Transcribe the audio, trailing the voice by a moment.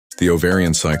The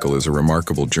ovarian cycle is a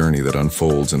remarkable journey that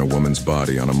unfolds in a woman's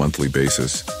body on a monthly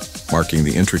basis, marking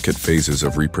the intricate phases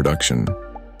of reproduction.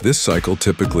 This cycle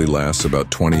typically lasts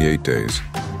about 28 days,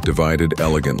 divided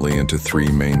elegantly into three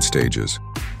main stages: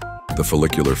 the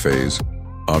follicular phase,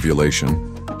 ovulation,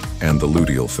 and the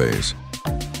luteal phase.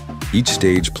 Each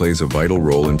stage plays a vital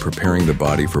role in preparing the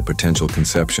body for potential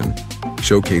conception,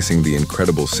 showcasing the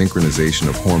incredible synchronization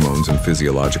of hormones and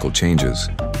physiological changes.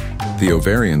 The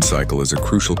ovarian cycle is a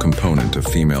crucial component of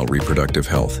female reproductive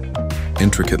health,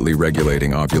 intricately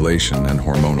regulating ovulation and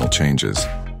hormonal changes.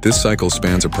 This cycle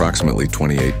spans approximately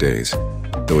 28 days,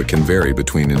 though it can vary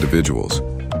between individuals,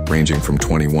 ranging from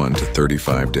 21 to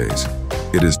 35 days.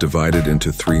 It is divided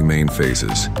into three main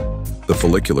phases: the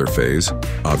follicular phase,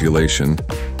 ovulation,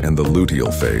 and the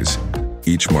luteal phase,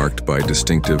 each marked by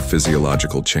distinctive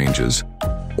physiological changes,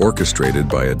 orchestrated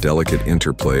by a delicate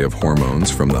interplay of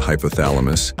hormones from the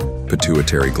hypothalamus,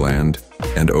 pituitary gland,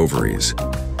 and ovaries.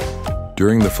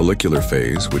 During the follicular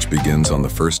phase, which begins on the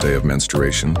first day of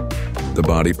menstruation, the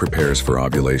body prepares for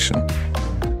ovulation.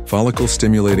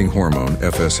 Follicle-stimulating hormone,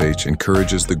 FSH,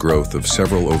 encourages the growth of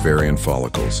several ovarian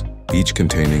follicles, each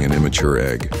containing an immature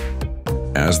egg.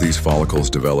 As these follicles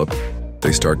develop,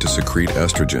 they start to secrete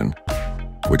estrogen,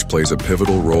 which plays a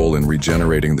pivotal role in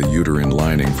regenerating the uterine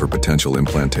lining for potential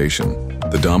implantation.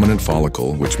 The dominant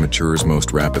follicle, which matures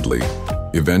most rapidly,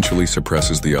 eventually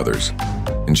suppresses the others,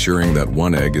 ensuring that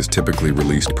one egg is typically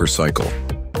released per cycle.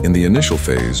 In the initial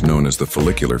phase, known as the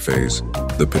follicular phase,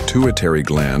 the pituitary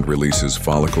gland releases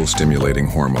follicle-stimulating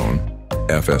hormone,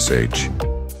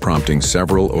 FSH, prompting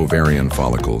several ovarian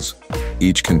follicles,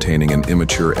 each containing an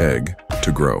immature egg,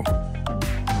 to grow.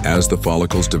 As the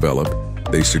follicles develop,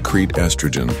 they secrete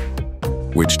estrogen,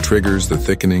 which triggers the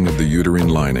thickening of the uterine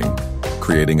lining,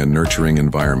 creating a nurturing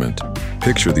environment.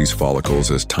 Picture these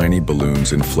follicles as tiny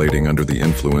balloons inflating under the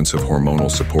influence of hormonal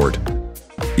support,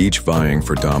 each vying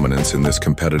for dominance in this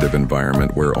competitive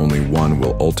environment where only one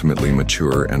will ultimately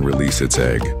mature and release its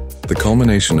egg. The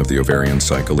culmination of the ovarian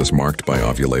cycle is marked by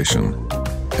ovulation,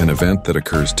 an event that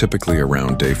occurs typically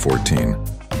around day 14.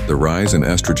 The rise in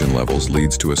estrogen levels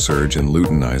leads to a surge in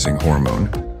luteinizing hormone,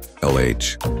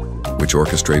 LH, which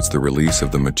orchestrates the release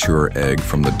of the mature egg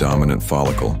from the dominant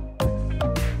follicle.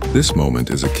 This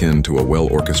moment is akin to a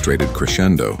well-orchestrated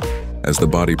crescendo, as the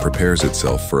body prepares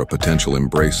itself for a potential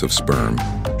embrace of sperm,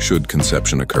 should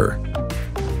conception occur.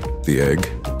 The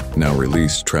egg, now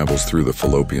released, travels through the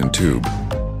fallopian tube,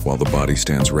 while the body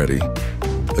stands ready,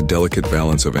 a delicate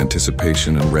balance of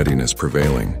anticipation and readiness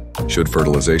prevailing. Should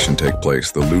fertilization take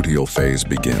place, the luteal phase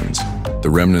begins. The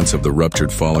remnants of the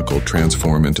ruptured follicle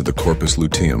transform into the corpus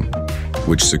luteum,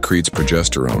 which secretes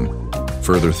progesterone,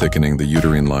 further thickening the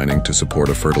uterine lining to support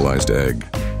a fertilized egg.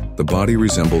 The body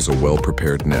resembles a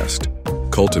well-prepared nest,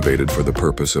 cultivated for the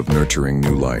purpose of nurturing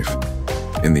new life.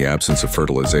 In the absence of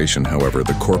fertilization, however,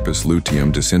 the corpus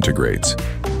luteum disintegrates,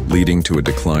 leading to a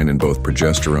decline in both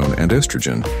progesterone and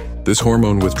estrogen. This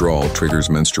hormone withdrawal triggers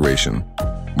menstruation,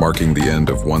 marking the end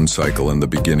of one cycle and the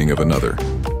beginning of another.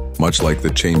 Much like the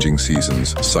changing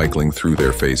seasons cycling through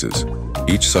their phases,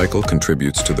 each cycle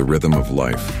contributes to the rhythm of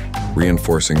life,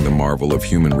 reinforcing the marvel of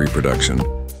human reproduction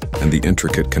and the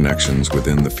intricate connections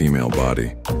within the female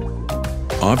body.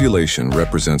 Ovulation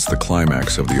represents the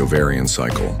climax of the ovarian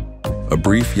cycle, a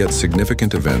brief yet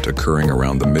significant event occurring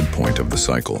around the midpoint of the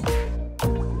cycle.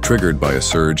 Triggered by a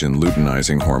surge in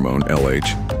luteinizing hormone,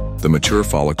 LH, the mature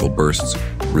follicle bursts,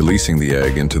 releasing the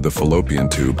egg into the fallopian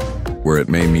tube, where it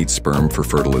may meet sperm for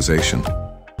fertilization.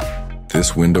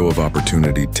 This window of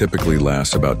opportunity typically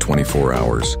lasts about 24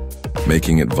 hours,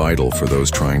 making it vital for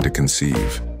those trying to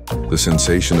conceive. The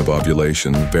sensation of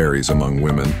ovulation varies among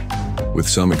women, with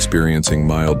some experiencing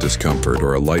mild discomfort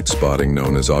or a light spotting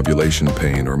known as ovulation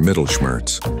pain or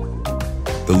Mittelschmerz.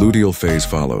 The luteal phase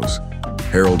follows,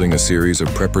 heralding a series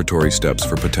of preparatory steps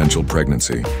for potential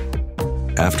pregnancy.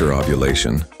 After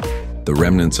ovulation, the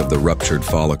remnants of the ruptured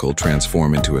follicle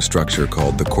transform into a structure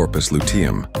called the corpus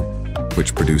luteum,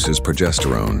 which produces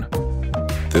progesterone.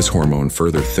 This hormone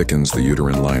further thickens the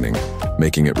uterine lining,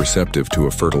 making it receptive to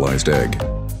a fertilized egg.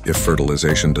 If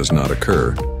fertilization does not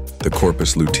occur, the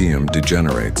corpus luteum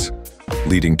degenerates,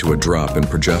 leading to a drop in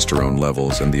progesterone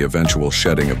levels and the eventual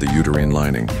shedding of the uterine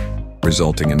lining,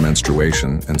 resulting in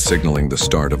menstruation and signaling the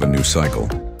start of a new cycle.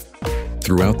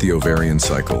 Throughout the ovarian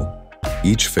cycle,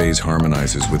 each phase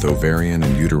harmonizes with ovarian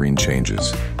and uterine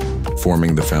changes,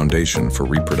 forming the foundation for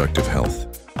reproductive health.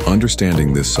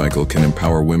 Understanding this cycle can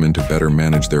empower women to better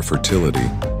manage their fertility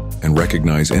and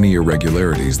recognize any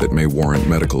irregularities that may warrant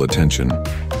medical attention.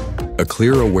 A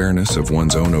clear awareness of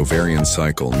one's own ovarian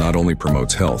cycle not only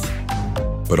promotes health,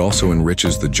 but also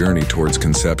enriches the journey towards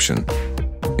conception,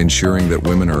 ensuring that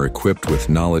women are equipped with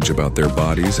knowledge about their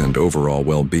bodies and overall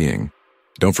well-being.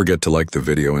 Don't forget to like the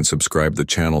video and subscribe the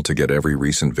channel to get every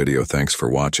recent video. Thanks for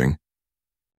watching.